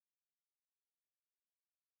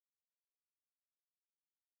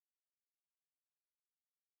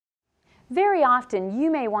Very often, you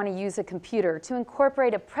may want to use a computer to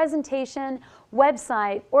incorporate a presentation,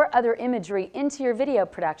 website, or other imagery into your video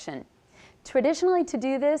production. Traditionally, to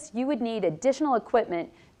do this, you would need additional equipment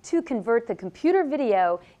to convert the computer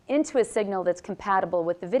video into a signal that's compatible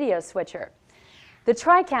with the video switcher. The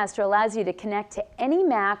TriCaster allows you to connect to any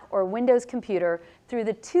Mac or Windows computer through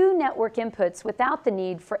the two network inputs without the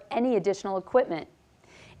need for any additional equipment.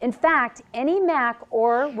 In fact, any Mac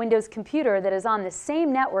or Windows computer that is on the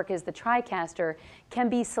same network as the TriCaster can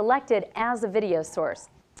be selected as a video source.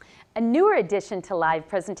 A newer addition to live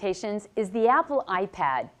presentations is the Apple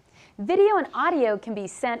iPad. Video and audio can be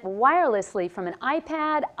sent wirelessly from an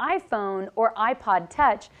iPad, iPhone, or iPod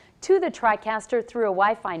Touch to the TriCaster through a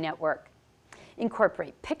Wi-Fi network.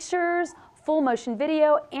 Incorporate pictures, full motion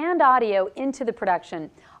video, and audio into the production,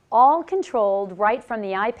 all controlled right from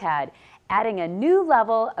the iPad, adding a new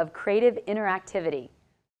level of creative interactivity.